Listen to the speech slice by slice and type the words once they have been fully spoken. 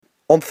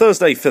On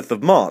Thursday, 5th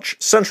of March,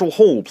 Central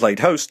Hall played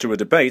host to a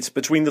debate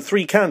between the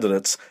three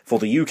candidates for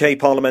the UK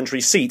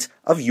parliamentary seat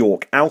of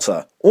York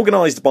Outer.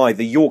 Organised by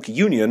the York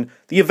Union,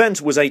 the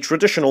event was a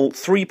traditional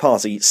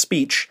three-party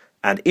speech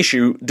and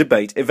issue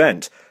debate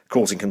event,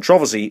 causing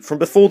controversy from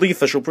before the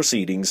official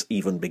proceedings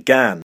even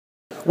began.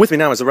 With me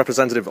now is a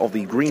representative of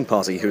the Green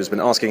Party who has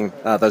been asking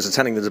those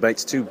attending the debate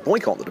to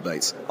boycott the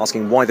debates,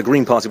 asking why the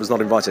Green Party was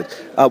not invited.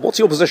 What's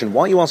your position?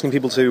 Why are you asking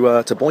people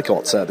to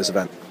boycott this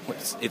event?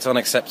 It's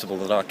unacceptable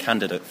that our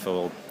candidate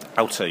for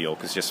Outer York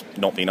has just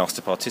not been asked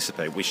to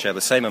participate. We share the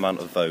same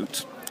amount of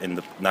vote in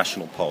the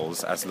national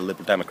polls as the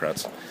Liberal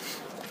Democrats.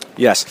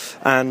 Yes,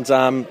 and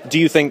do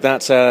you think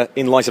that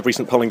in light of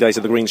recent polling data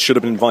the Greens should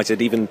have been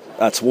invited even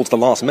towards the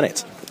last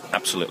minute?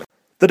 Absolutely.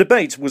 The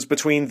debate was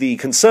between the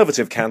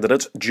Conservative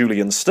candidate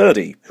Julian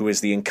Sturdy, who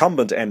is the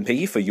incumbent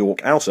MP for York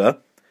Outer,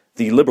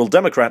 the Liberal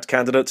Democrat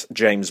candidate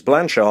James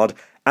Blanchard,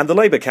 and the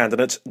Labour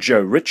candidate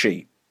Joe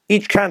Ritchie.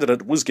 Each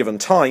candidate was given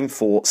time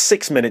for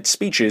 6-minute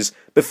speeches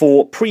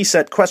before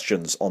preset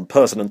questions on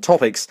pertinent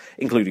topics,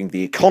 including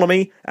the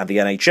economy and the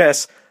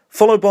NHS,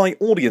 followed by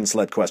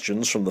audience-led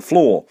questions from the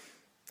floor.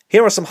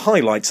 Here are some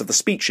highlights of the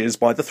speeches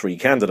by the three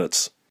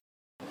candidates.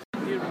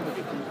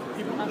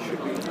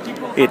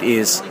 It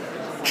is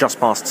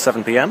just past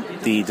 7 p.m.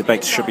 The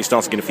debate should be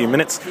starting in a few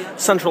minutes.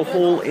 Central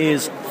Hall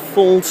is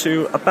full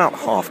to about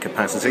half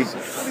capacity.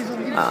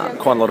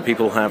 Quite a lot of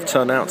people have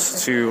turned out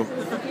to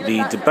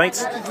the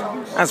debate.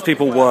 As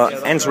people were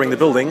entering the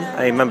building,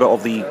 a member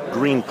of the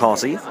Green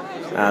Party,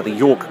 the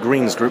York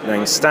Greens group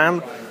named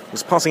Stan,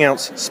 was passing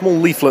out small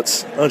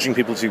leaflets urging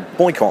people to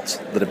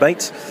boycott the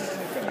debate,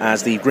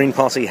 as the Green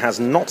Party has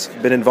not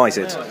been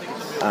invited.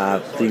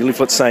 The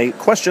leaflets say,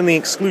 question the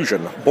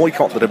exclusion,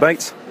 boycott the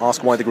debate,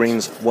 ask why the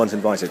Greens weren't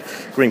invited.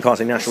 Green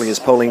Party nationally is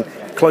polling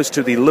close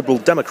to the Liberal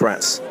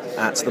Democrats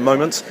at the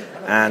moment,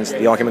 and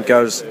the argument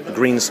goes the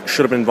Greens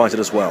should have been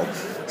invited as well.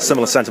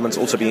 Similar sentiments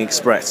also being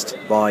expressed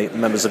by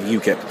members of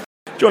UKIP.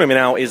 Joining me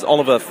now is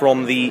Oliver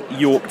from the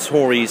York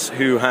Tories,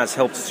 who has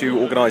helped to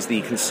organise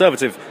the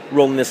Conservative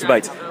role in this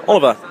debate.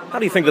 Oliver, how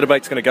do you think the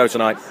debate's going to go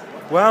tonight?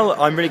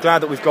 Well, I'm really glad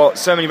that we've got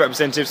so many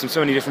representatives from so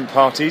many different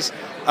parties,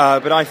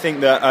 but I think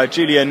that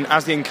Julian,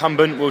 as the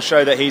incumbent, will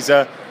show that he's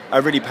a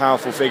really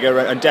powerful figure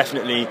and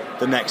definitely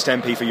the next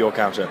MP for York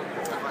Outer.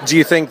 Do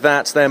you think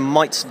that there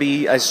might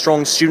be a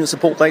strong student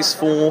support base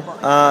for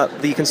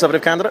the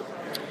Conservative candidate?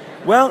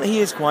 Well, he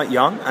is quite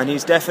young and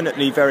he's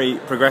definitely very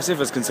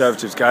progressive as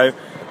Conservatives go,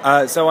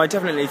 so I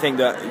definitely think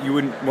that you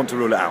wouldn't want to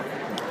rule it out.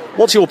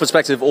 What's your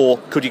perspective, or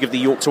could you give the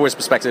York Tories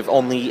perspective,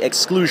 on the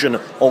exclusion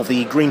of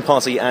the Green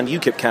Party and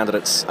UKIP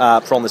candidates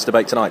from this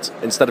debate tonight,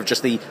 instead of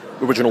just the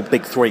original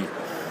big three?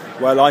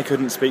 Well, I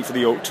couldn't speak for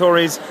the York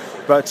Tories,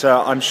 but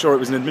I'm sure it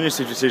was an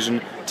administrative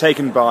decision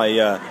taken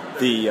by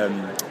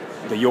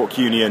the York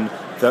Union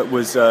that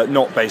was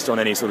not based on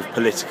any sort of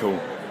political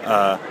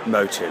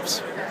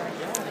motives.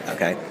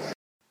 Okay.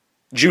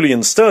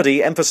 Julian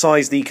Sturdy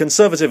emphasised the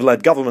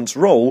Conservative-led government's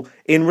role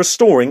in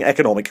restoring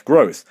economic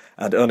growth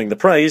and earning the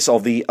praise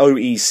of the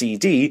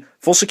OECD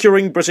for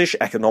securing British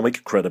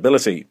economic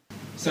credibility.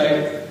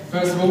 So,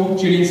 first of all,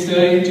 Julian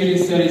Sturdy. Julian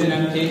Sturdy is an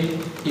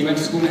MP. He went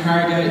to school in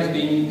Harrogate. He's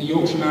been a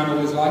Yorkshire man all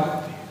his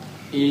life.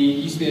 He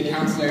used to be a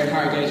councillor in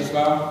Harrogate as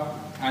well,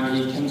 and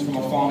he comes from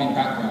a farming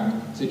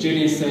background. So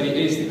Julian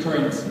Sturdy is the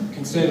current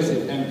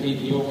Conservative MP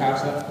for York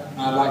Outer,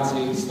 and I'd like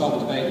to start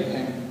the debate with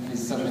him in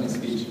his 7-minute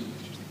speech.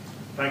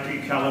 Thank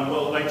you, Callum.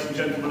 Well, ladies and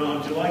gentlemen,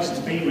 I'm delighted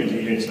to be with you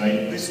here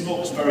today. This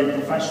looks very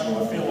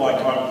professional. I feel like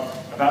I'm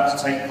about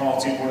to take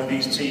part in one of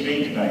these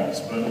TV debates,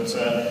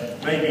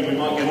 but maybe we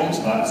might get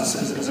onto that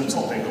as a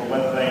topic, or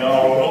whether they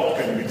are or not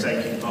going to be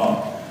taking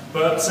part.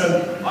 But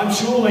I'm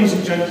sure, ladies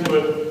and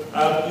gentlemen,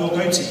 you're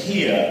going to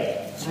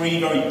hear three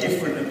very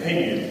different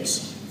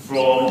opinions from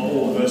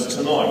all of us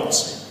tonight.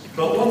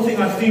 But one thing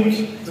I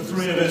think the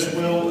three of us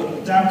will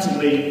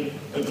undoubtedly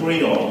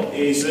agree on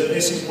is that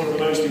this is one of the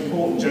most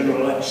important general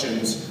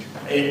elections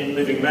in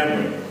living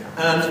memory.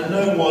 And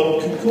no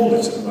one can call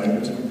it at the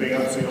moment, if I'm being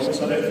absolutely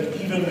honest. I don't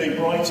think even the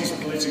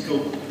brightest political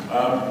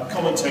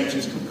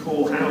commentators can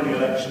call how the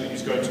election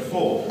is going to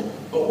fall.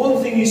 But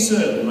one thing is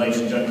certain,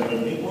 ladies and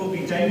gentlemen, it will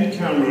be David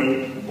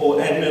Cameron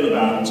or Ed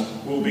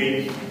Miliband will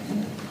be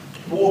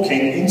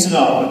walking into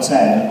number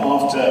 10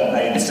 after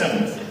May the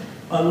 7th.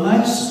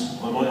 Unless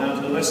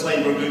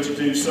Labour are going to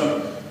do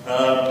some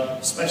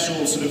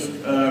special sort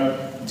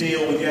of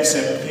deal with the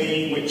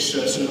SNP, which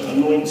sort of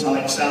anoints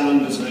Alex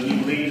Salmond as the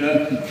new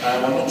leader.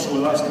 I'm not sure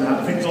whether that's going to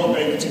happen. Things aren't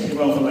going particularly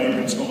well for Labour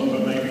in Scotland,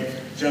 but maybe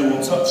Joe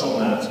will touch on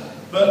that.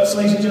 But,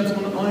 ladies and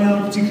gentlemen, I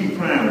am particularly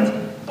proud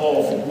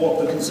of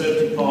what the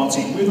Conservative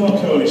Party, with our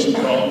coalition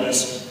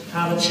partners,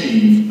 have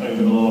achieved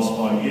over the last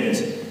 5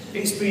 years.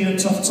 It's been a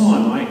tough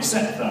time, I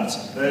accept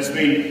that. There's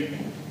been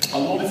a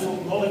lot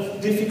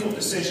of difficult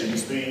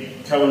decisions the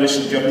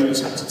coalition government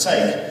has had to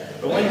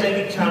take. But when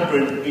David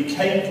Cameron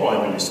became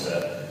Prime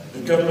Minister,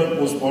 the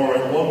government was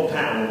borrowing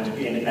 £1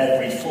 in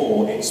every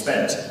 4 it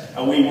spent,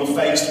 and we were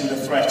faced with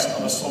the threat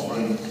of a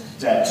sovereign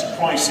debt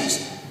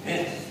crisis.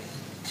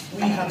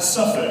 We had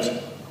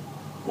suffered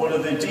one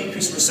of the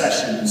deepest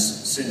recessions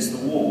since the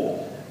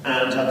war,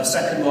 and had the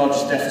second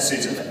largest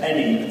deficit of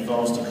any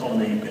advanced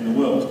economy in the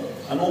world.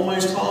 And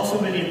almost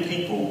 500,000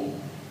 people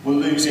were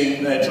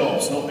losing their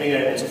jobs, not being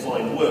able to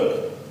find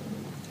work.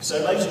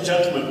 So, ladies and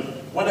gentlemen,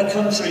 when a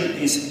country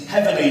is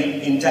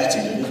heavily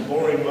indebted and is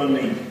borrowing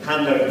money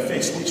hand over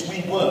fist, which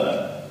we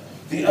were,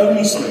 the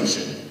only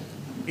solution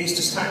is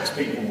to tax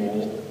people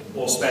more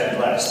or spend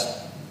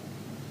less.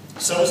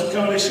 So as a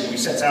coalition, we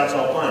set out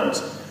our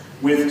plans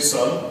with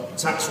some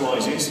tax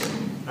rises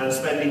and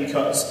spending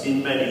cuts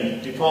in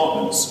many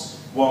departments,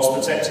 whilst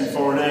protecting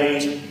foreign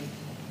aid,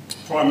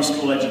 primary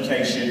school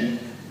education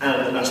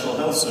and the National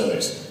Health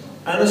Service.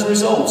 And as a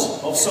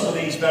result of some of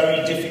these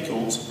very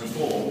difficult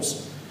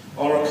reforms,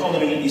 our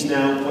economy is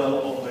now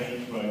well on the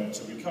road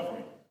to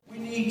recovery. We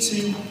need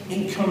to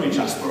encourage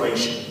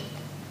aspiration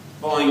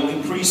by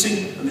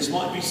increasing, and this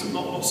might be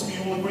not what some of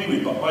you all agree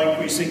with, but by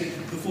increasing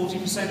the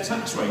 40%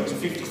 tax rate to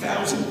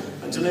 50,000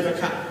 and deliver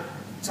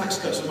tax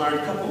cuts for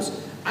married couples.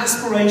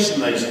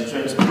 Aspiration, ladies and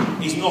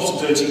gentlemen, is not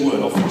a dirty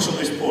word. I'll finish on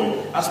this point.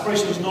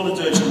 Aspiration is not a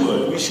dirty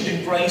word. We should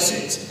embrace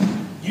it.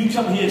 You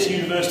come here to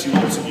university,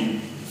 lots of you,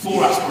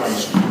 for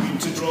aspiration,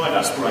 to drive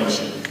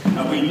aspiration.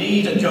 And we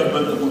need a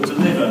government that will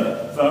deliver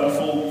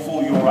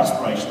for your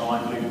aspiration.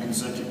 I believe a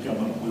Conservative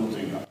government will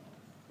do that.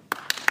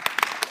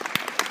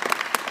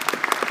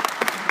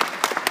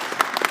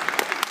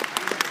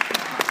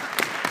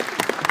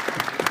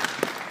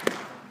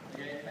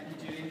 Okay, thank you,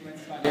 Julie. Went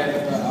slightly over,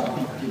 but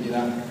I'll give you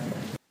that.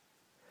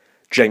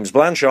 James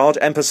Blanchard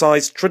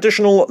emphasised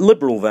traditional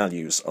Liberal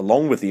values,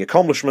 along with the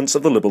accomplishments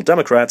of the Liberal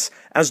Democrats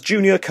as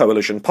junior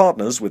coalition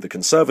partners with the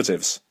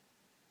Conservatives.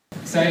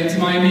 So, to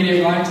my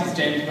immediate right is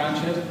James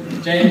Blanchard.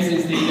 James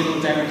is the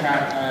Liberal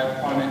Democrat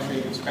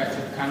parliamentary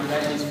prospective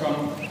candidate. He's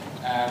from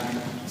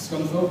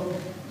Scunthorpe.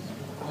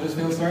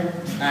 Huddersfield, sorry.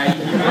 He ran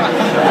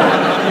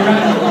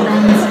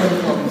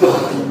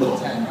Scunthorpe in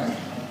 2010, right?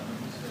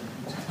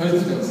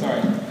 Huddersfield,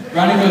 sorry.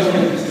 Ran in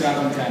Huddersfield in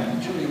 2010.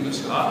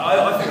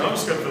 I think I'm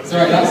Scunthorpe.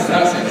 Sorry, that's it.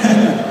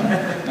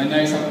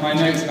 My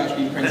notes have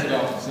actually been printed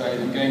off, so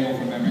I'm going all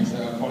from memory, so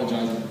I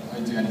apologise if I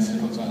do any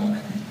slip-ups like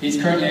that. He's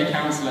currently a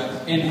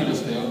councillor in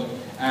Huddersfield,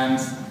 and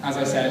as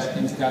I said,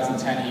 in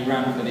 2010 he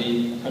ran for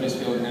the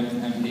Huddersfield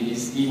MP.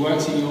 He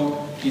works in York,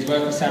 he's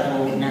worked for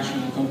several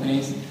national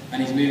companies,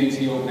 and he's moving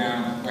to York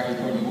now, where he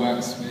currently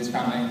works with his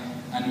family,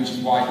 and which is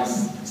why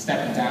he's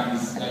stepping down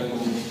as local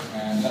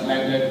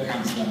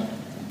councillor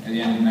at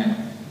the end of May.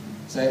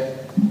 So,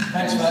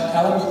 thanks for that,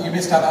 Callum. You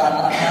missed out that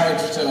I'm married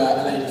to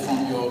a lady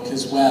from York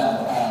as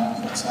well,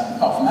 but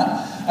apart from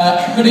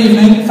that. Good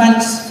evening,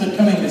 thanks for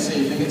coming this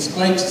evening. It's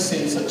great to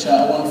see such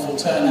a wonderful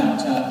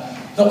turnout.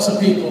 Lots of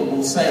people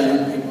will say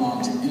young people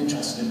aren't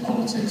interested in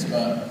politics,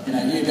 but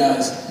you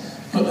guys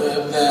put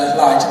the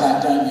light to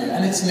that, don't you?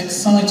 And it's an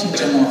exciting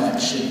general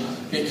election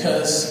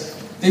because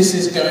this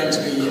is going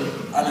to be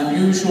an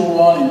unusual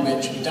one in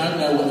which we don't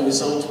know what the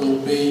result will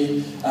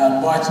be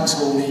right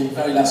until the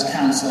very last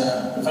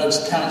votes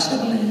are counted,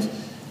 I believe.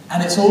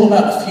 And it's all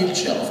about the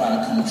future of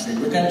our country.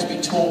 We're going to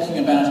be talking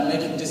about and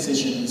making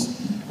decisions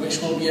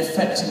which will be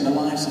affecting the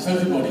lives of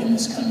everybody in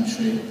this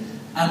country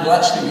and will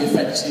actually be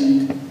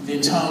affecting the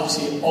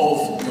entirety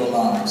of your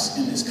lives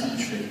in this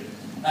country.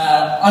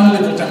 I'm a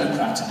Liberal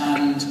Democrat,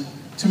 and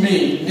to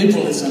me,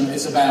 liberalism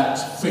is about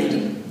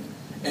freedom.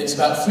 It's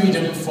about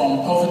freedom from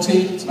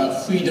poverty, it's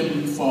about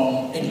freedom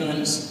from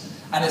ignorance,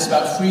 and it's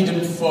about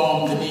freedom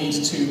from the need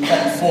to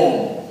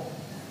conform.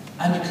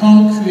 And you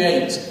can't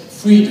create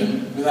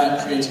freedom without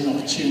creating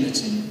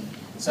opportunity.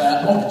 So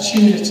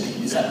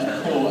opportunity is at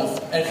the core of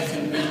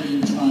everything we've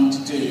been trying to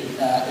do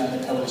in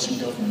the coalition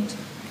government.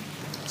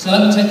 So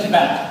let me take you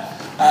back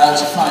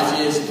to 5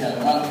 years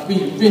ago.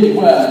 We really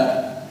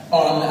were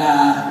on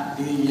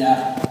the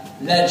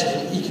ledge of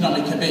an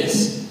economic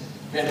abyss.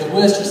 We had the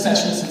worst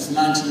recession since the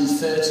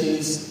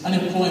 1930s,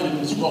 unemployment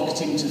was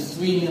rocketing to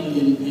 3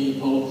 million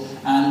people,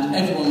 and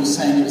everyone was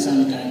saying it was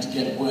only going to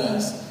get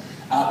worse.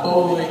 Our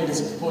borrowing as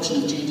a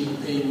proportion of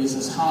GDP was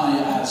as high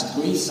as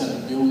Greece,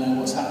 and we all know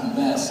what's happened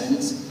there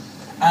since.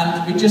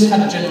 And we just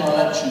had a general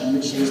election in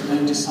which there was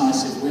no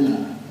decisive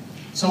winner.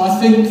 So I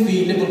think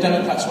the Liberal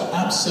Democrats were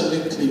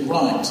absolutely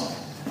right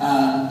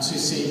to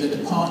see that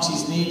the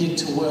parties needed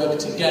to work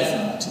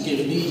together to give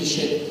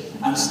leadership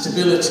and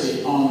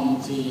stability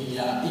on the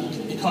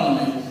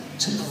economy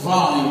to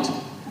provide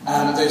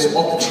those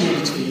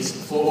opportunities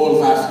for all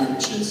of our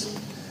futures.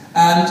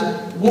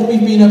 And what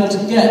we've been able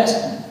to get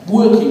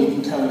working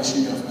in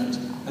coalition government,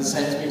 as I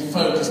say, has been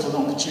focused on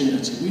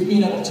opportunity. We've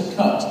been able to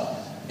cut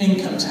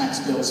income tax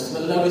bills for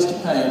the lowest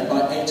paid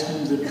by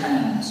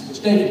 £800,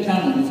 which David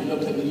Cameron, if you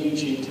look at the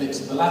YouTube clips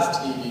of the last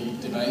TV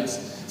debates,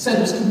 said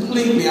was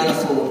completely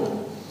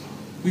unaffordable.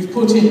 We've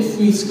put in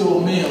free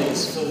school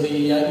meals for the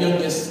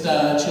youngest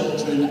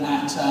children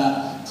at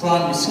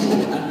primary school,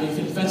 and we've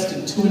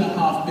invested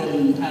 £2.5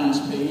 billion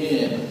per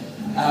year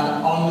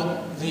on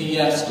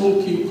the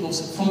school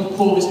pupils from the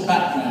poorest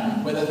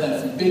background, whether they're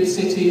from big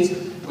cities,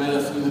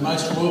 whether from the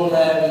most rural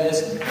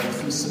areas, whether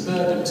from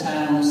suburban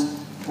towns,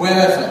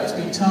 wherever. It's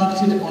been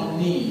targeted on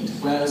need,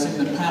 whereas in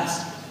the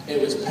past It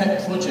was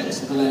pet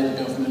projects of the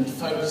Labour government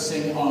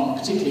focusing on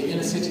particularly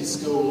inner city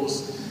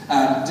schools,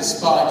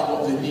 despite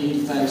what the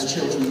need of those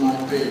children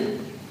might be.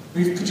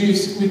 We've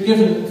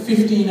given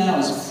 15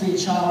 hours of free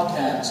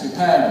childcare to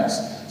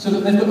parents so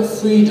that they've got the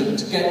freedom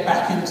to get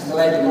back into the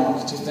labour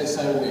market if they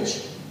so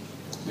wish.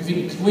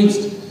 We've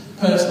increased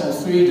personal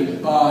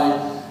freedom by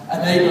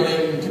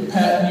enabling new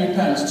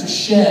parents to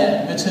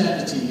share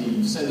maternity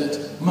leave so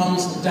that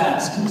mums and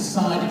dads can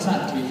decide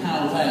exactly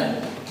how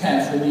they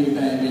care for a new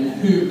baby and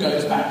who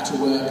goes back to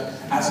work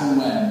as and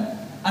when.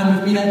 And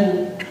we've been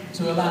able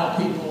to allow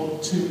people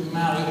to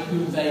marry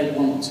who they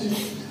want to.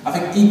 I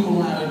think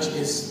equal marriage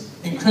is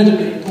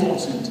incredibly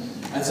important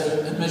as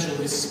a measure of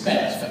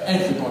respect for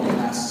everybody in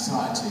our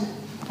society.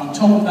 On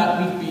top of that,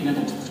 we've been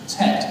able to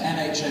protect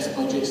NHS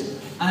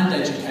budgets and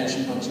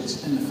education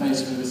budgets in the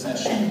face of a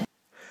recession.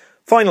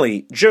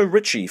 Finally, Joe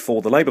Ritchie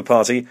for the Labour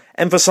Party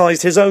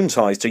emphasised his own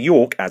ties to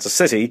York as a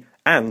city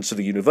and to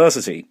the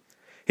university.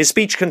 His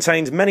speech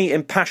contained many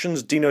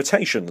impassioned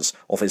denotations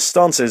of his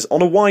stances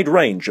on a wide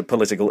range of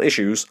political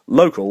issues,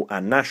 local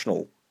and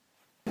national.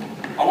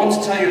 I want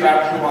to tell you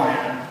about who I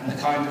am and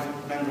the kind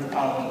of Member of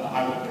Parliament that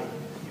I will be.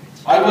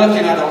 I work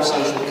in adult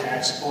social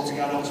care, supporting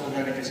adults with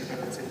learning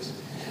disabilities.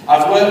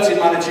 I've worked in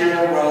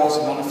managerial roles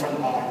and on the front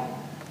line.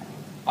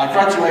 I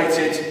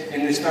graduated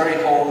in this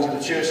very hall as a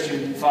mature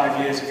student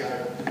 5 years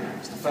ago.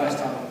 It's the first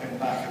time I've been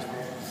back as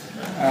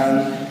well.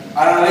 And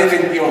I live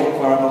in York,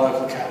 where I'm a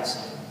local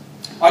councillor.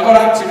 I got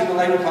active in the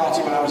Labour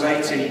Party when I was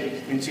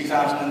 18, in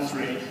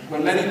 2003,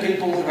 when many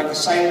people who had the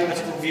same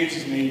political views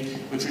as me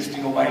were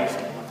drifting away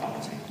from my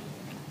party.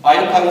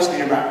 I opposed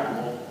the Iraq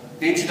War,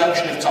 the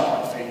introduction of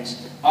top-up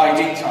fees,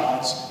 ID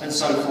cards, and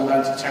so-called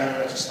anti-terror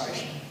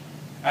legislation.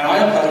 And I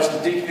opposed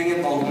the deepening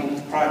involvement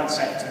of the private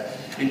sector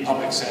in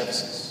public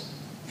services.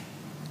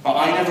 But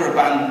I never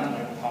abandoned the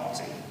Labour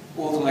Party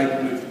or the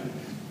Labour movement,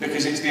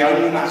 because it's the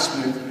only mass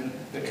movement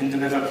that can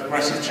deliver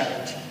progressive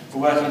change for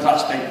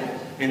working-class people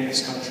in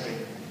this country.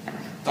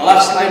 The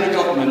last Labour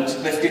government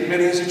lifted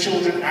millions of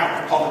children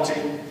out of poverty,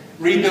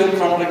 rebuilt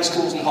crumbling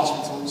schools and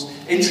hospitals,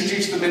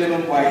 introduced the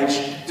minimum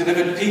wage,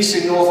 delivered peace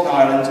in Northern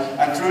Ireland,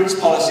 and through its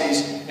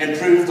policies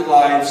improved the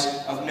lives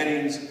of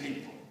millions of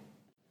people.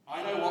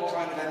 I know what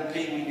kind of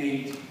MP we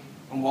need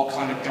and what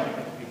kind of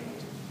government we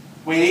need.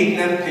 We need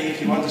an MP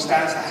who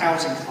understands the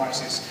housing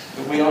crisis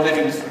that we are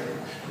living through.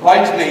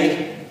 Like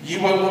me,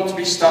 you won't want to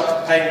be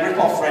stuck paying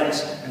rip-off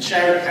rents and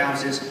sharing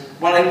houses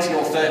well into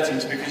your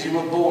 30s because you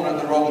were born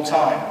at the wrong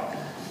time.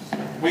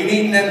 We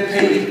need an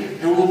MP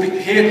who will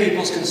hear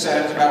people's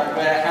concerns about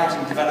where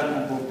housing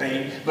development will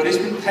be, but is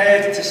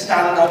prepared to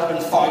stand up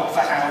and fight for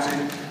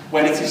housing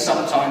when it is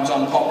sometimes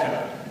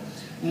unpopular.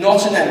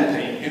 Not an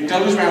MP who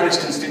goes around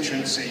his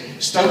constituency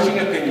stoking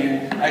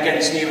opinion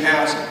against new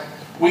housing.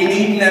 We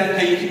need an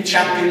MP who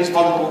champions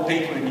vulnerable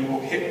people in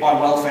York hit by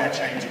welfare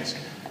changes.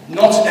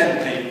 Not an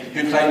MP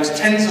who claims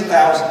tens of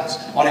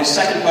thousands on his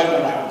second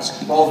home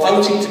allowance while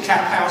voting to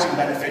cap housing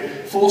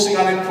benefit, forcing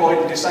unemployed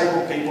and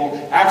disabled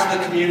people out of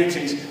the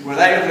communities where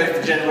they have lived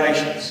for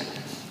generations.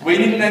 We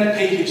need an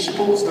MP who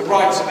supports the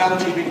rights of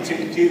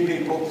LGBTQ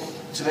people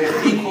to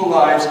their equal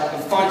lives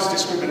and fights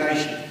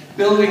discrimination,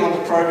 building on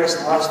the progress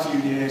of the last few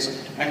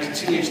years and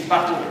continues the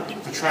battle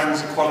for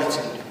trans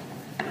equality.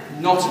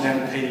 Not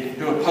an MP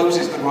who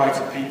opposes the right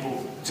of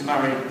people to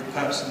marry the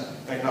person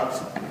they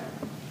love.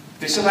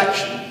 This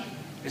election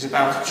is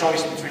about a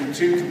choice between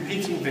two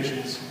competing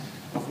visions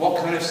of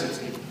what kind of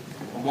city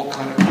and what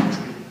kind of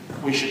country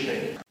we should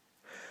be.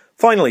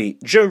 Finally,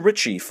 Joe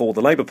Ritchie for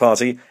the Labour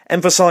Party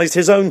emphasised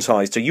his own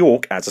ties to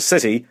York as a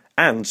city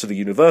and to the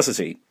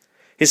university.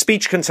 His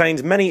speech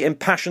contained many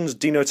impassioned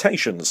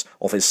denotations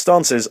of his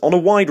stances on a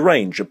wide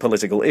range of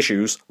political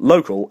issues,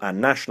 local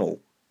and national.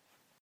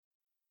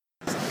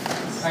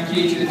 Thank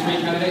you to the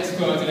three candidates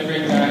for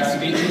delivering their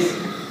speeches.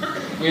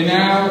 We're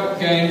now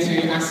going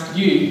to ask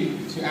you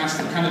to ask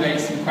the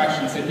candidates some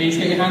questions, so please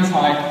get your hands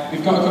high.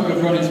 We've got a couple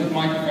of runners with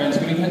microphones.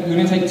 We're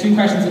going to take two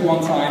questions at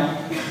one time,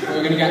 but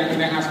we're going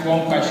to ask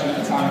one question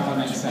at a time, if that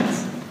makes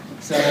sense.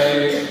 So,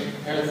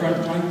 here at the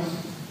front, Johnny.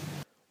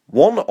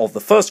 One of the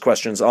first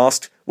questions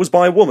asked was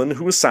by a woman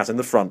who was sat in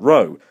the front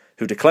row,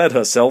 who declared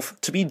herself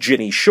to be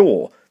Ginny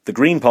Shaw, the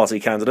Green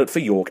Party candidate for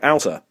York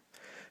Outer.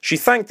 She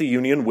thanked the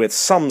union with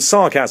some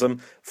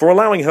sarcasm for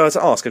allowing her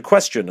to ask a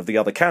question of the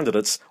other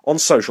candidates on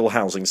social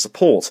housing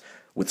support,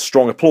 with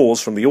strong applause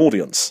from the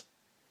audience.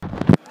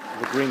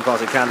 The Green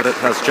Party candidate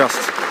has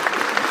just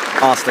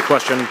asked a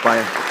question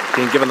by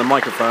being given the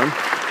microphone.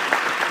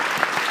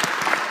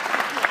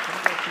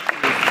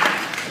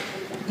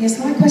 Yes,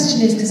 my question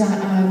is, because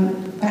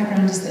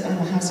background is that I'm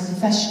a housing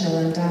professional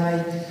and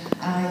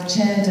I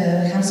chaired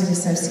a housing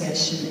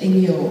association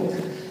in York,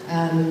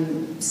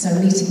 so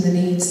meeting the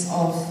needs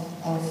of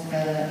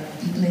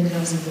people in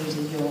housing need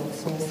in York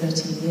for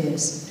 13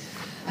 years.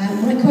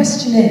 My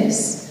question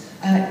is,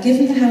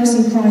 given the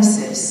housing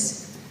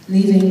crisis,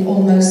 leaving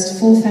almost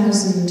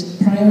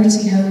 4,000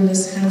 priority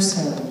homeless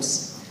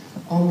households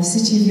on the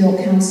City of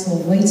York Council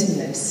waiting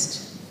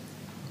list,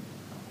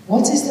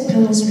 what is the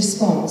panel's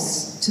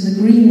response to the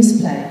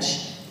Greens'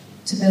 pledge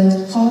to build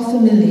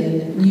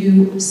 500,000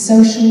 new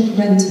social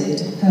rented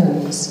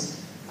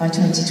homes by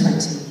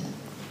 2020?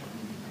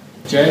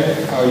 Joe,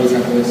 how are you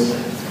tackling this?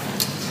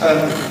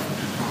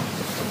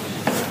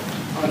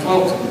 I'd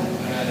welcome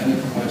any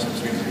proposal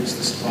to increase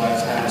the supply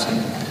of housing.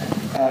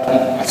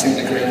 I think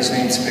the Greens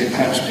need to be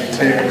perhaps be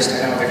clear as to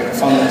how they're going to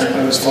fund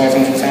those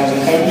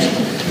 500,000 homes.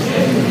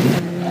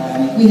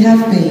 We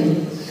have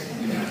been.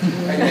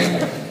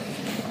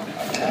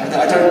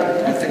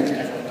 I think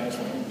everyone knows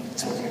what I'm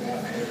talking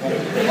about here.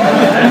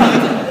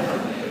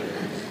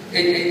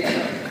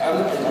 But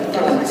I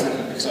don't really think,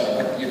 because I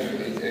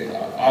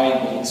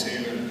want to,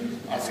 and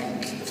I think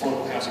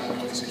affordable housing in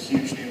York is a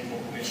hugely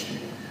important issue,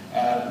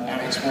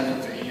 and it's one of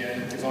the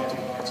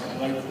dividing lines at a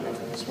local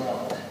level as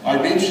well.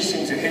 I'd be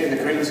interested to hear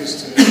the Greens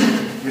as to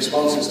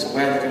responses to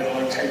where they're going to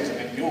locate them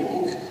in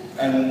York,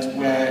 and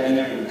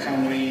where, how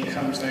many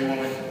homes they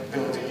want to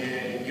build a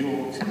year in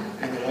York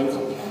in the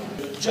local plan.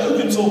 Joe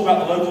can talk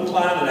about the local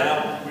plan and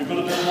how we've got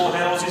to build more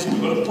houses,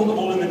 we've got to put them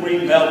all in the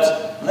green belt.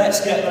 Let's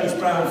get those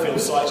brownfield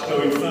sites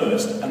going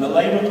first. And the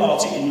Labour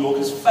Party in York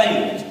has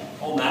failed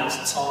on that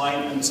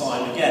time and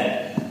time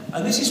again.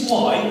 And this is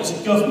why, as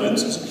a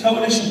government, as a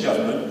coalition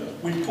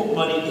government, we've put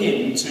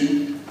money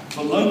into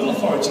the local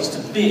authorities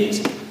to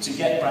bid to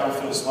get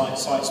brownfield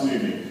sites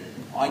moving.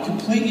 I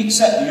completely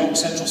accept the York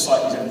Central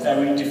site is a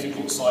very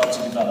difficult site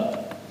to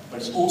develop, but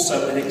it's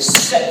also an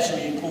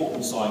exceptionally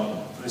important site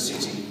for the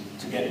city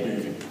to get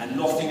moving, and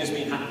nothing has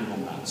been happening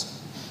on that.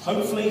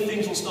 Hopefully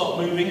things will start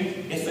moving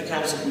if the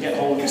council can get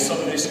hold of some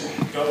of this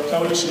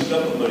coalition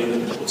government money that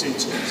we put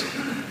into it.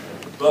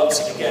 But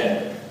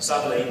again,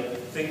 sadly,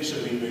 things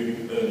should be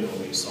moving early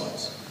on these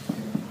sites.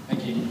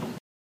 Thank you.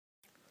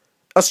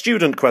 A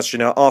student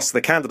questionnaire asked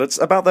the candidates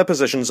about their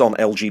positions on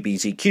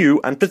LGBTQ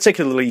and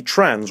particularly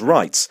trans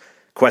rights,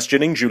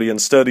 questioning Julian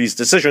Sturdy's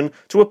decision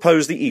to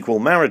oppose the Equal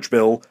Marriage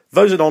Bill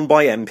voted on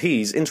by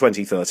MPs in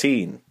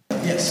 2013.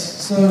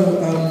 Yes, so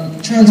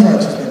trans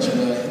rights was mentioned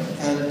earlier,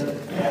 and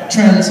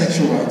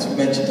transsexual rights were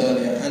mentioned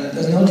earlier, and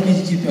as an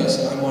LGBTQ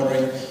person, I'm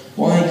wondering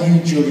why you,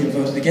 Julian,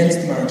 voted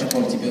against the Marriage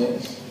Equality Bill,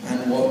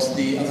 and what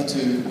the other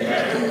two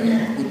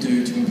would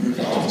do to improve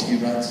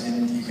LGBT rights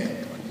in the UK.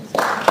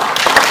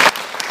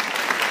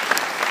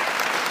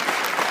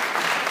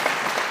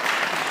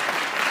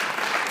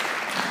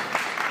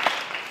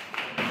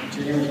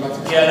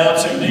 Yeah, no,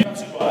 absolutely.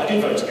 Absolutely right. I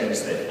did vote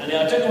against it, and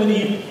I don't know whether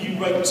you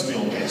wrote to me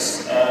on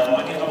this. I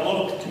did have a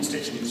lot of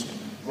constituents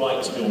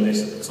write to me on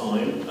this at the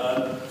time,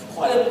 for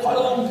quite a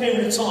long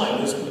period of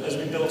time as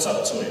we built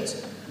up to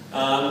it.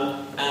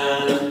 And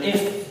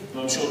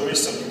I'm sure there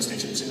is some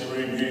constituents in the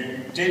room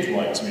who did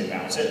write to me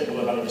about it, will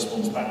have had a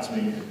response back from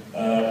me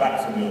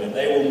on it.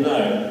 They will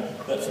know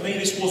that for me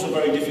this was a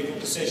very difficult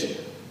decision.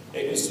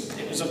 It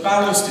was a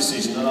balanced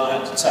decision that I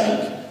had to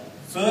take.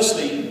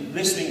 Firstly,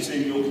 listening to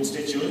your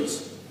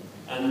constituents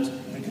and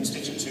the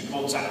constituents who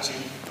contact you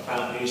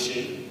about the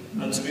issue.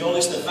 And to be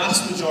honest, the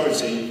vast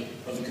majority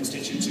of the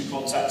constituents who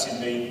contacted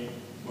me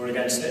were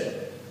against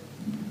it.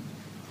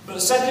 But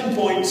the second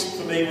point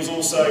for me was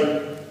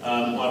also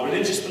my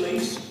religious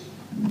beliefs.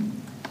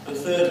 And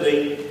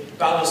thirdly,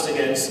 balanced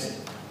against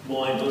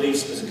my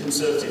beliefs as a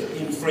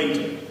Conservative in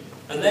freedom.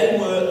 And they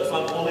were, if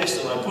I'm honest,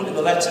 and I put in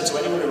the letter to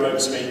anyone who wrote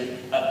to me,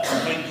 at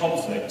complete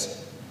conflict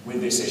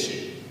with this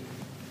issue.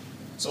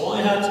 So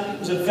it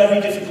was a very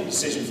difficult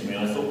decision for me.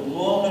 I thought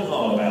long and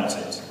hard about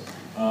it.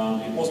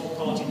 It wasn't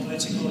party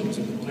political, it was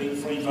a complete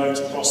free vote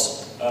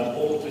across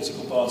all the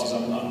political parties,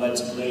 I'm led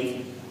to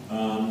believe.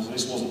 So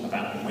this wasn't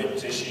about a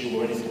whipped issue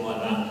or anything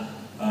like that.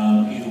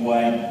 Either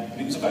way,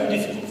 it was a very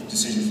difficult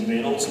decision for me,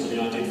 and ultimately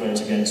I did vote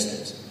against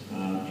it.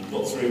 It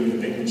got through with a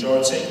big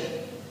majority,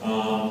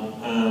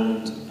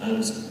 and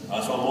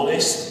if I'm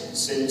honest,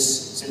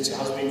 since it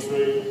has been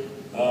through,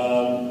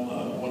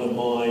 one of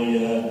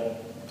my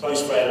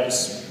close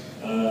friends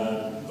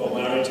got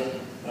married,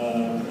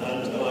 and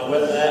I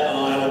went there and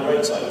I had a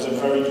great time. It was a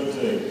very good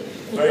thing,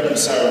 a very good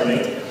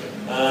ceremony,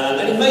 and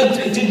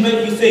it did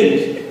make me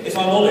think, if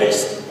I'm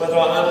honest, whether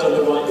I had done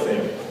the right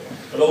thing.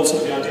 But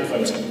ultimately I did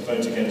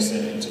vote against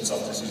it. It was a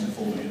tough decision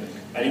for me.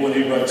 Anyone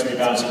who wrote to me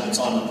about it at the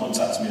time and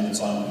contacted me at the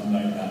time would have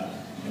known that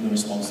in the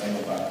response they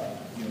got back.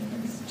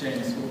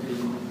 James, how would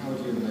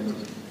you have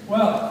voted?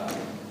 Well,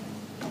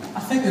 I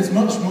think there's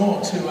much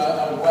more to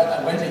a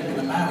wedding and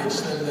a marriage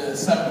than the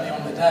ceremony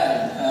on the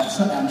day.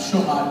 Certainly, I'm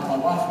sure my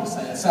wife would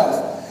say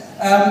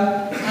herself.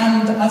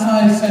 And as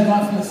I said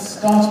right from the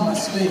start of my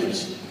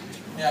speech,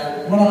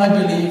 what I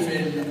believe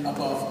in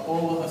above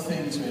all other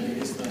things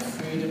really is the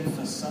freedom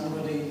for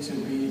somebody to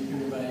be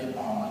who they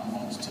are and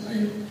want to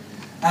be.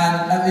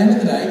 And at the end of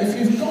the day, if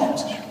you've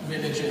got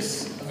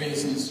religious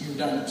reasons you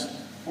don't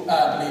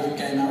believe in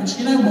gay marriage,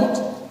 you know what?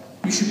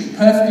 You should be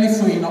perfectly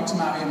free not to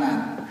marry a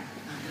man.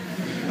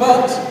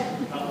 But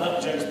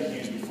that joke's been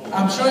used before.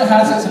 I'm sure it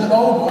has. It's an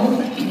old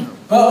one.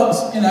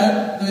 But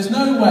there is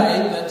no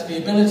way that the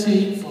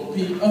ability for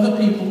other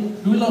people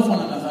who love one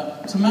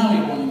another to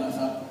marry one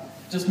another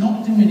does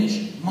not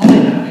diminish my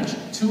marriage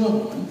to a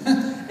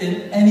woman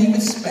in any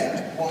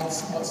respect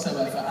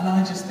whatsoever. And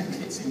I just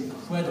think it's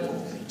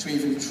incredible to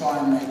even try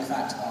and make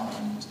that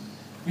argument.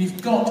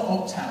 We've got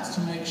opt-outs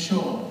to make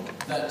sure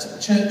that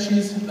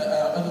churches,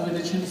 other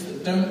religions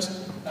that don't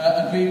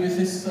agree with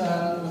this,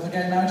 with a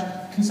gay marriage,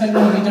 can say,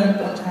 well, we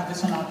don't want to have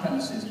this on our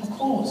premises. Of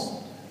course,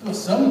 there are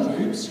some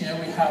groups, we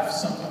have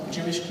some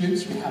Jewish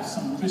groups, we have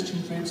some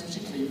Christian groups,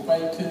 particularly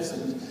Quakers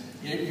and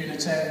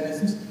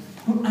Unitarianisms,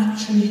 who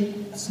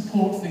actually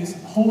support these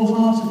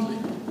wholeheartedly.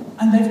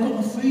 And they've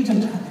got the freedom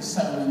to have these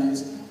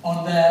ceremonies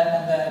on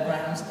their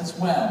grounds as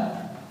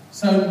well.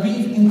 So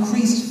we've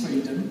increased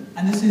freedom,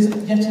 and this is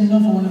yet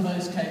another one of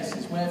those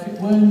cases where if it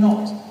were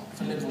not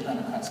for Liberal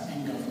Democrats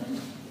in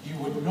government, you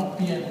would not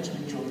be able to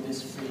enjoy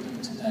this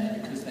freedom today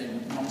because they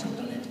would not have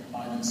done it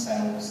by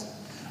themselves.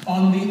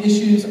 On the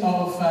issues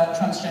of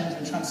transgender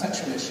and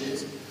transsexual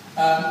issues,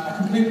 I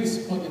completely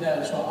support you there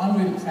as well. I'm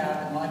really proud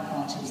that my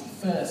party was the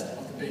first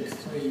of the big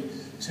three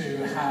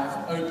to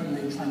have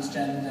openly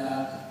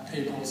transgender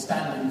people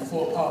standing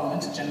for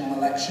Parliament at general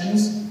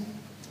elections.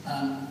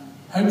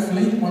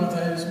 Hopefully one of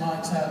those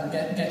might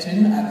get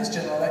in at this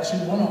general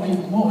election, one or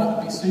even more, that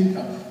would be super,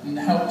 and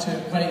help to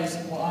raise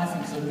what I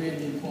think is a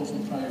really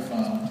important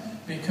profile,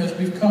 because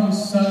we've come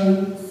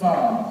so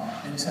far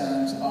in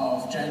terms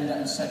of gender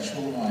and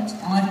sexual rights.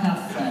 I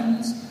have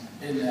friends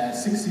in their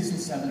 60s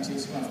and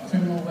 70s who have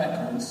criminal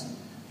records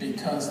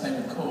because they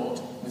were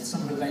caught with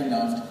somebody they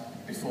loved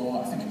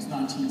before, I think it was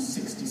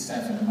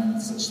 1967,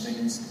 when such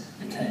things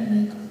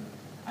became legal.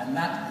 And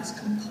that is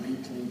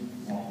completely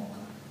wrong.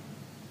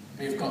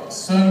 We've got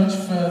so much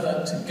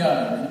further to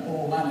go in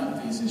all manner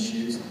of these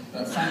issues,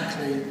 but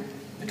frankly,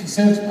 the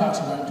Conservative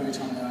Party won't do it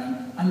on their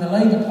own, and the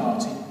Labour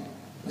Party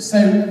was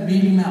so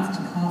mealy-mouthed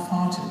and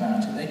half-hearted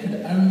about it, they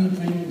could only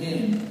bring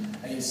in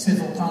a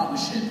civil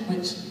partnership,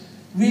 which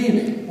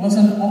really was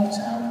an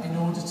opt-out in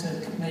order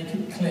to make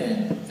it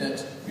clear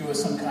that you were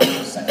some kind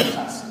of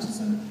second-class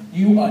citizen.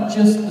 You are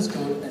just as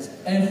good as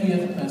every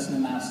other person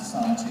in our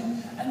society,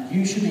 and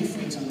you should be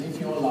free to live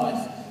your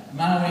life,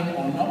 marrying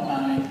or not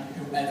marrying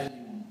whoever you want.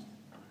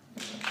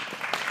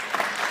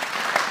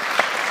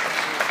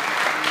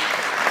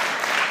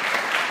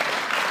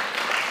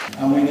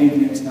 And we need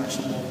an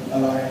international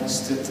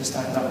alliance to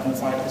stand up and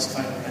fight this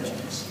kind of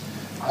prejudice.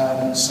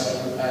 I think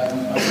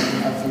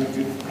we have a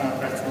very good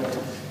ground record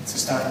to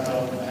stand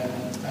on, and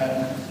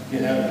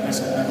as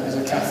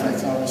a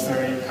Catholic, I was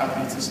very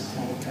happy to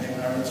support gay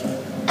marriage.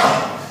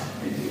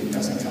 It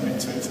doesn't come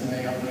into it for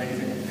me. I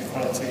believe in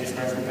equality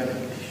for everybody,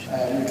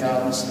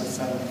 regardless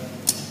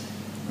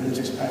of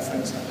religious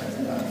preference. I don't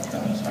think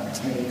that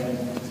to me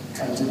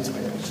comes into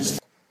it.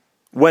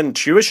 When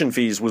tuition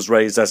fees was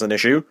raised as an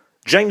issue,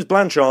 James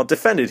Blanchard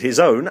defended his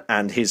own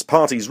and his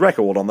party's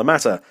record on the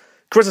matter,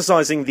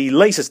 criticising the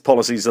latest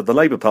policies of the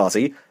Labour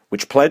Party,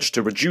 which pledged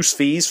to reduce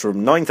fees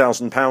from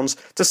 £9,000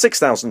 to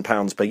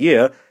 £6,000 per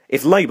year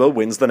if Labour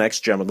wins the next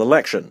general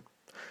election.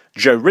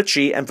 Joe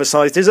Ritchie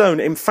emphasised his own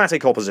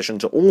emphatic opposition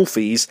to all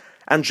fees,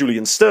 and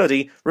Julian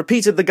Sturdy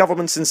repeated the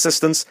government's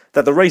insistence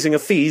that the raising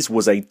of fees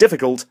was a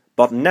difficult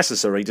but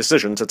necessary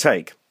decision to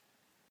take.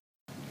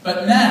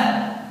 But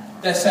now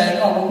they're saying,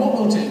 oh, well, what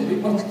we'll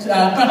do, we'll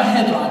grab a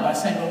headline by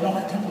saying we'll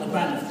knock a couple of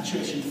grand off the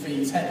tuition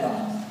fees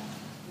headline.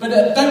 But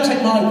don't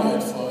take my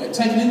word for it.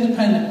 Take an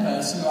independent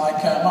person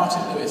like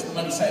Martin Lewis, the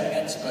money saving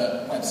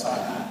expert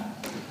website.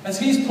 As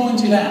he's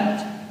pointed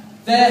out,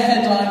 their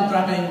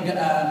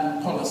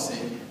headline-grabbing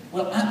policy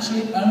will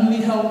actually only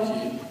help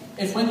you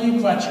if when you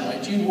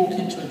graduate you walk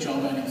into a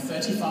job earning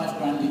 35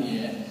 grand a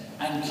year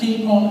and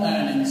keep on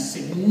earning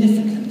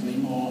significantly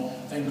more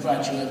than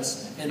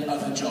graduates in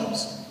other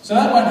jobs. So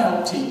that won't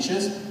help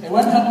teachers, it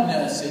won't help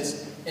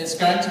nurses, it's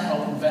going to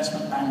help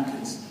investment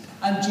bankers.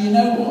 And do you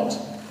know what?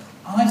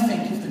 I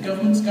think if the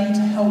government's going to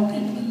help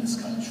people in this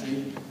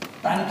country,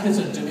 bankers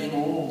are doing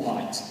all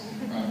right.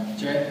 Right.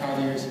 Jay, how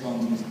do you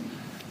respond to this?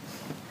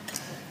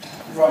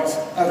 Right,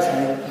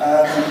 okay.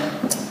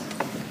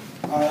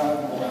 I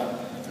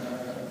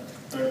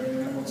don't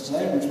really know what to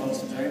say in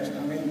response to James. I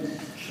mean,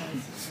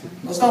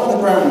 I'll start with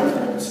the Brown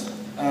Report.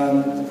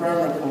 The Brown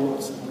Report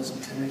was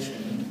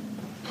commissioned.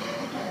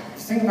 The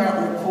thing about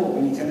a report,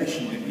 when you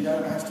commission it, you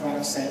don't have to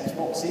accept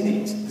what's in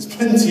it. There's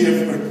plenty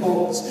of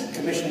reports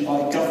commissioned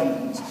by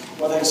government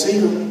where they see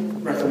the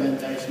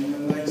recommendation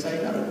and they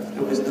say no.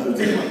 There was no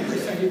good. They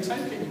say you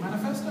take it, you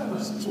manifesto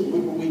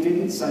it. We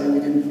didn't say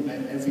we'd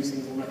implement every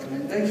single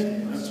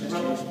recommendation.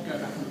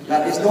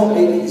 That is not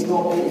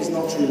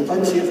true.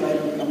 Plenty of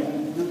Labour. I mean,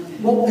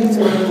 what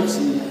Peter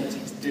Anderson wanted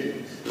to do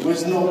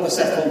was not the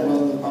settled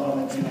will of the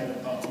parliamentary Labour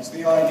parties.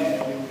 The idea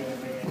that we were going to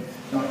bring in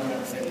 9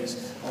 grand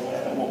fees or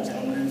whatever, what was it,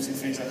 unlimited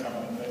fees, I can't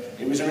remember.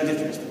 It was a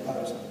ridiculous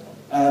proposal.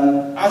 I don't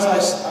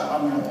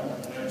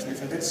know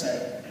if I did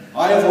say,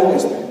 I have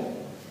always been.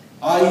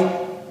 I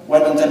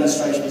went on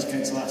demonstrations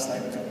against the last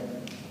Labour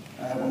government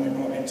when we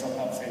brought in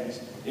top-up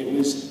fees. It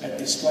was a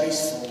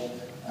disgraceful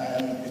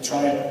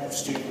betrayal of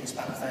students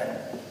back then.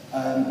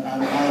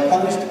 And I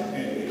opposed it.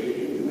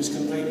 It was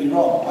completely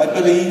wrong. I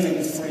believe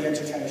in free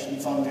education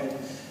funded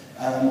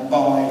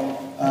by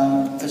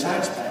the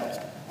taxpayers.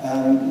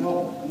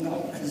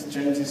 Not because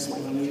James's sort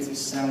of elitist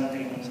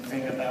sounding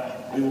thing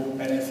about we all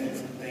benefit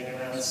from being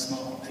around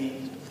smart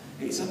people.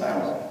 It's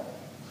about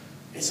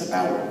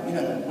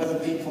whether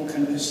people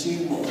can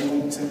pursue what they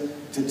want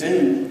to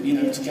do,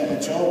 to get a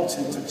job,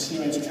 to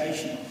pursue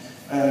education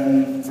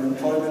for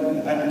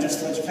employment and just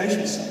for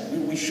education's sake.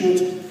 We should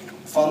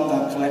fund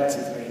that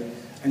collectively,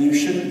 and you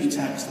shouldn't be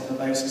taxed on the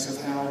basis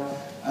of how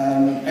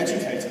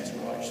educated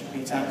you are. You should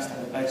be taxed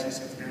on the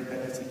basis of your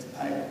ability to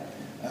pay.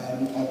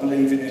 I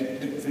believe in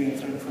it being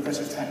through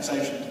progressive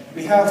taxation.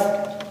 We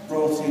have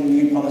brought in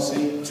new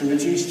policy to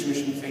reduce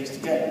tuition fees, to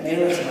get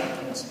nearer to that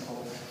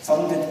principle,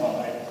 funded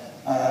by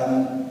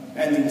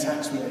ending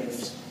tax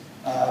reliefs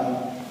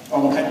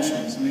on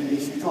pensions. I mean,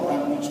 if you've got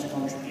that much to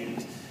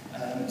contribute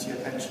to your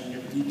pension,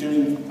 you're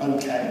doing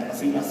okay. I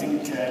think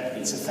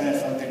it's a fair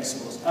funding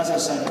source. As I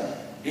say,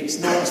 it's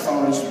not as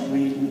far as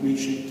we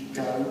should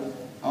go.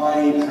 I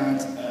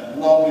had a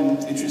long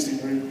and interesting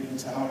route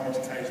into higher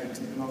education. It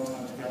took a long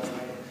time to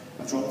graduate.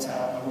 I dropped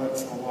out. I worked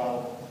for a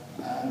while,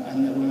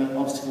 and there were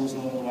obstacles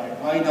along the way.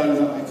 I know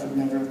that I could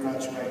never have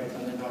graduated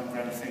under 9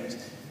 grand fees.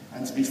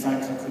 And to be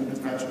frank, I couldn't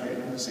have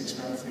graduated under 6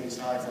 grand fees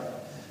either.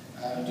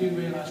 Do you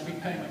realise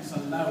repayments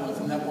are lower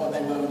than what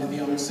they were under the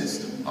old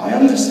system? I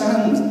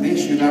understand the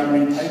issue about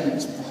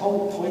repayments, but the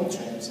whole point,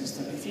 James, is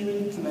that if you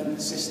implement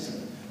a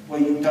system where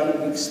you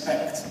don't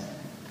expect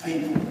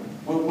people,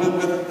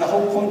 the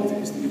whole point of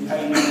it is that you're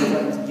paying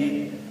 £1 a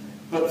year,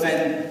 but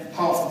then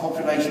half the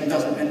population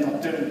doesn't end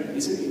up doing it.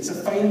 It's a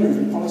failure of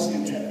your policy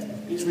objective.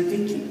 It's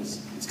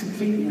ridiculous. It's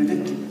completely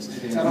ridiculous.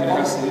 We're going to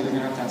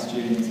have to ask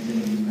Julian to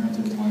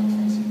do the time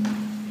pricing.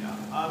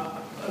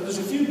 There's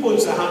a few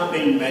points that haven't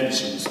been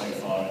mentioned so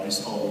far in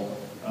this whole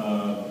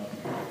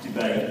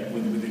debate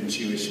within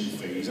tuition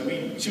fees. I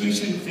mean,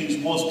 tuition fees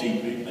was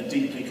a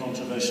deeply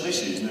controversial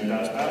issue, there's no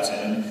doubt about it,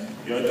 and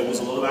there was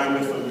a lot of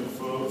anger for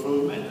a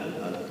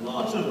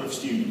large number of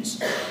students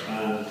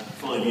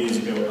 5 years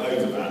ago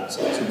over that.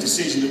 So it was a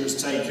decision that was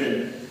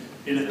taken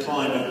in a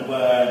climate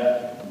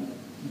where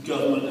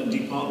government and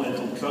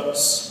departmental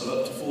cuts of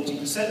up to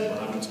 40% were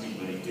having to be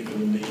made,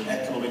 given the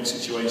economic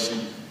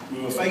situation we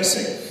were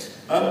facing.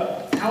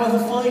 However,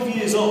 5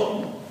 years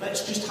on,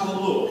 let's just have a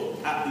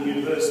look at the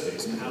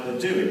universities and how they're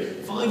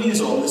doing. 5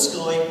 years on, the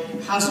sky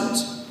hasn't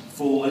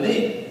fallen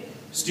in.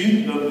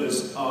 Student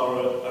numbers are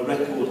a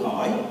record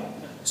high.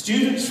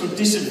 Students from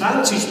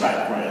disadvantaged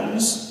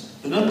backgrounds,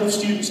 the number of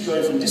students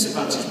going from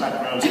disadvantaged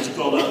backgrounds has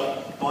gone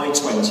up by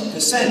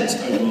 20%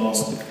 over the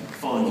last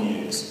 5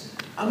 years.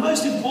 And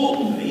most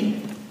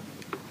importantly,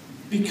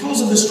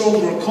 because of the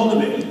stronger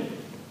economy,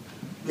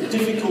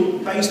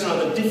 based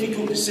around the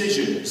difficult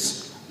decisions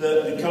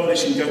that the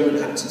coalition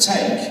government had to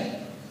take,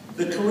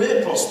 the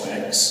career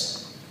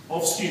prospects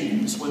of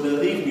students when they're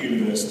leaving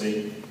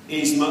university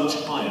is much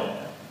higher.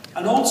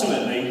 And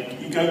ultimately,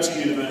 you go to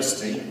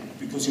university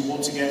because you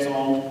want to get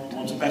on, you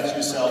want to better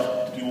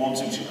yourself, you want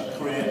a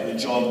career and a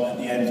job at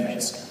the end of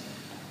it.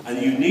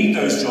 And you need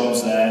those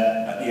jobs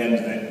there at the end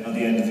of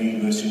the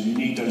university, you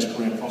need those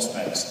career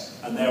prospects.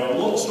 And they're a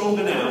lot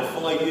stronger now,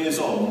 5 years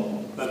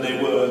on, than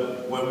they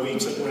were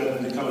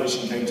when the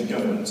coalition came to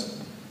government.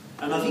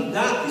 And I think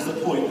that is the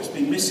point that's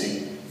been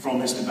missing from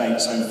this debate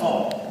so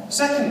far.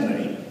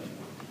 Secondly,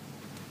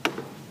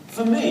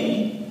 for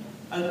me,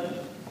 and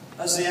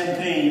as the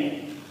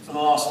MP for the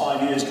last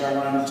 5 years going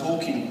around and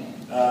talking,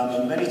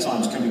 and many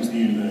times coming to the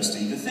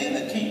university, the thing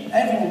that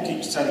everyone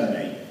keeps telling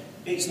me,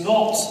 it's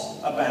not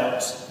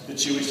about the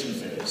tuition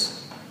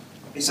fees.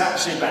 It's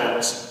actually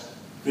about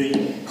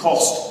the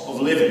cost of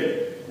living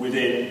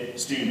within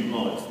student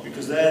life,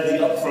 because they're the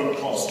upfront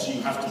costs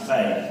you have to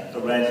pay: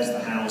 the rent, the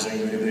housing,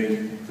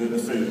 the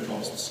food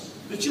costs.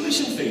 The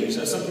tuition fees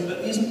are something that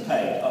isn't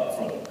paid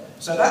upfront.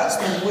 So that's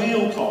the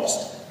real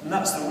cost, and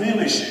that's the real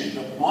issue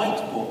that might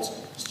put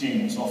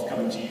students off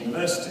coming to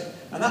university.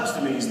 And that,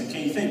 for me, is the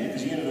key thing,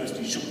 because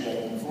universities should be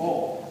open for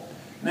all.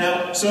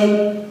 Now,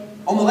 so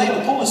on the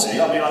Labour policy,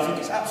 I mean, I think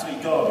it's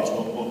absolutely garbage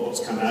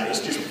what's come out.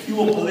 It's just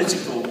pure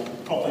political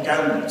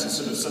propaganda to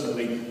sort of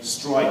suddenly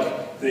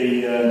strike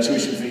the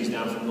tuition fees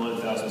down from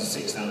 9,000 to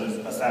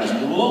 6,000.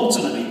 It will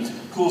ultimately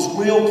cause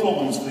real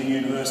problems for the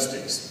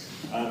universities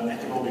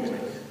economically.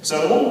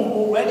 So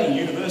already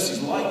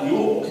universities like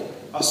York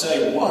are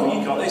saying, whoa,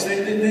 you got this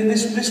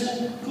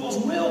will cause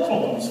real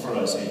problems for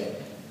us here.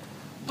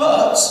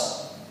 But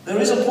there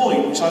is a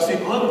point which I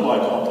think I would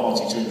like our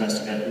party to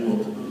investigate and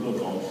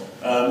look on,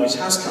 which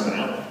has come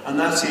out, and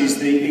that is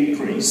the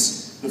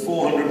increase, the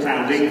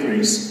 £400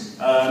 increase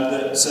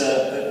that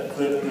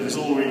has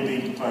already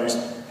been proposed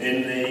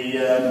in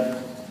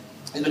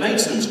the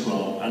maintenance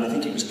grant, and I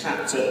think it was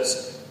capped at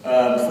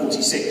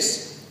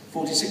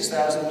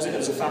 46,000, was it? It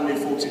was a family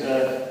of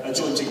a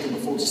joint income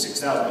of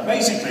 46,000. But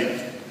basically,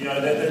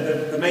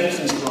 the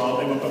maintenance grant,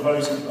 they were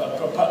proposing,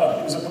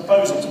 it was a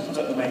proposal to put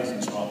up the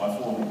maintenance grant by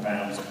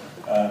 £400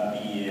 a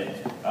year,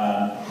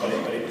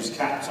 but it was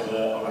capped on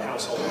a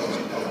household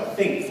budget of, I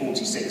think,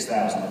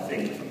 46,000, I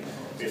think,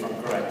 if I'm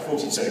correct,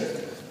 42.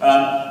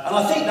 And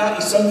I think that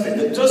is something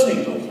that does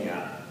need looking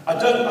at.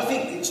 I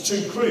think it's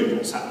too crude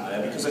what's happened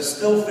there, because I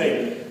still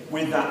think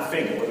with that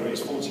figure, whether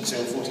it's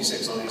 42 or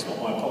 46, I think it's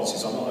not my policy,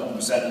 so I'm not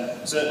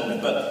 100% certain on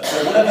it, but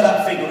whatever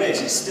that figure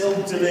is, it still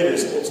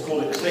delivers what's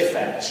called a cliff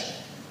edge.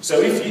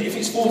 So if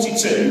it's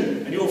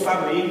 42 and your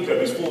family income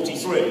is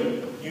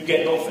 43, you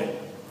get nothing.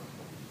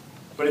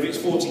 But if it's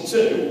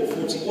 42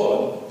 or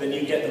 41, then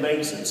you get the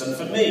maintenance. And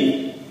for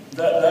me,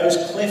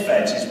 those cliff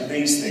edges with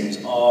these things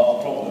are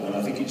a problem, and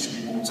I think it should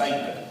be more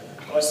tapered.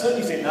 But I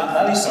certainly think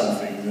that is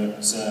something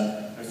that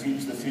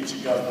the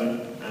future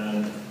government,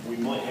 and we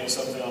might hear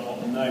something, I'm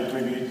not no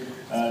privy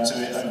to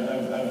it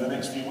over the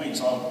next few weeks.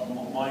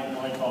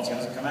 My party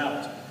hasn't come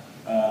out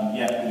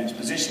yet with its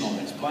position on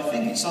this, but I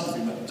think it's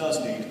something that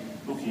does need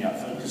looking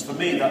at, because for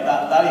me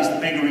that is the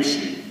bigger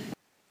issue.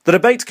 The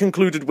debate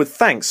concluded with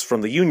thanks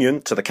from the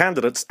union to the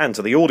candidates and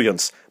to the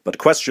audience, but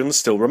questions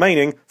still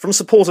remaining from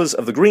supporters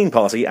of the Green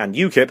Party and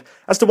UKIP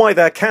as to why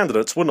their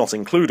candidates were not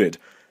included.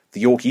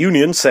 The York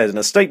Union said in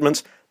a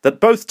statement that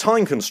both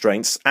time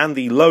constraints and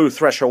the low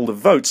threshold of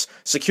votes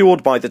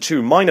secured by the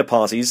two minor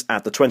parties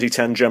at the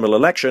 2010 general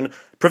election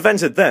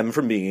prevented them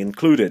from being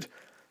included.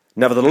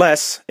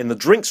 Nevertheless, in the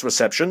drinks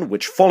reception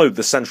which followed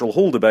the Central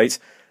Hall debate,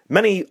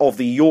 many of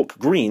the York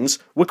Greens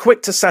were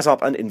quick to set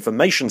up an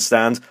information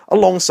stand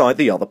alongside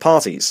the other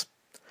parties.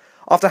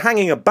 After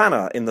hanging a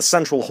banner in the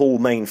Central Hall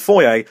main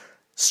foyer,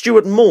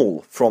 Stuart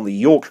Mall from the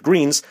York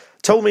Greens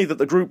told me that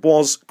the group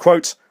was,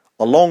 quote,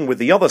 along with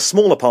the other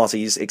smaller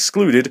parties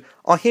excluded,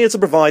 are here to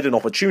provide an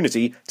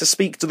opportunity to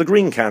speak to the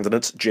Green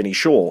candidate Ginny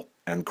Shaw,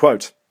 end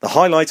quote. The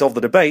highlight of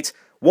the debate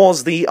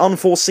was the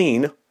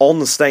unforeseen,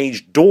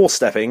 on-stage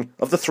doorstepping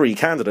of the three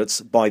candidates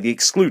by the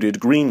excluded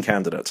Green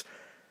candidate.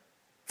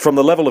 From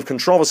the level of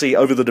controversy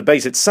over the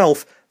debate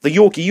itself, the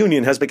York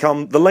Union has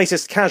become the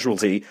latest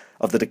casualty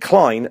of the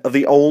decline of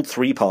the old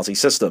three-party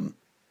system.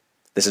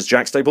 This is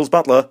Jack Staples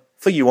Butler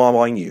for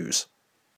URY News.